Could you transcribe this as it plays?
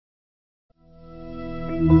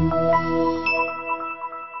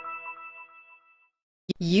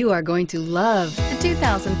You are going to love the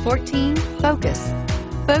 2014 Focus.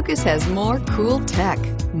 Focus has more cool tech,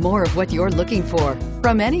 more of what you're looking for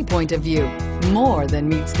from any point of view, more than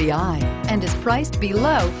meets the eye, and is priced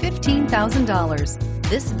below $15,000.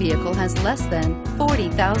 This vehicle has less than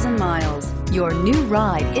 40,000 miles. Your new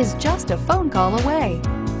ride is just a phone call away.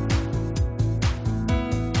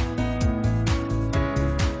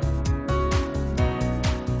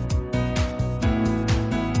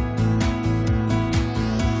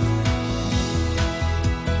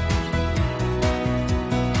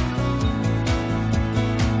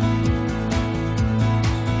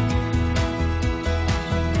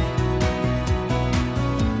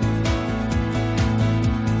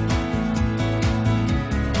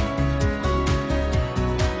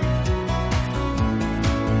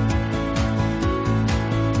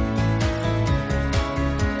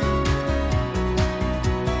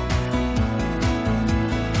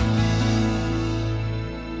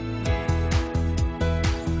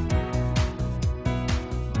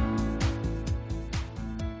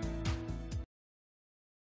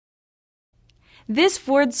 This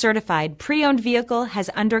Ford-certified pre-owned vehicle has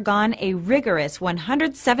undergone a rigorous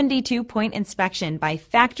 172-point inspection by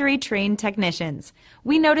factory-trained technicians.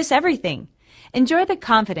 We notice everything. Enjoy the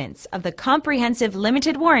confidence of the comprehensive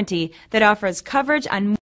limited warranty that offers coverage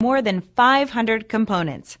on more than 500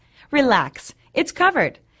 components. Relax, it's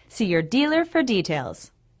covered. See your dealer for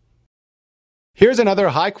details. Here's another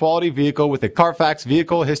high-quality vehicle with a Carfax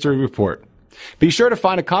Vehicle History Report. Be sure to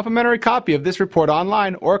find a complimentary copy of this report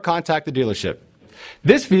online or contact the dealership.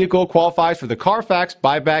 This vehicle qualifies for the Carfax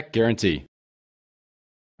Buyback Guarantee.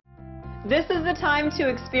 This is the time to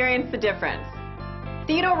experience the difference.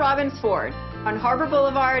 Theodore Robins Ford on Harbor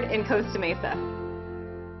Boulevard in Costa Mesa.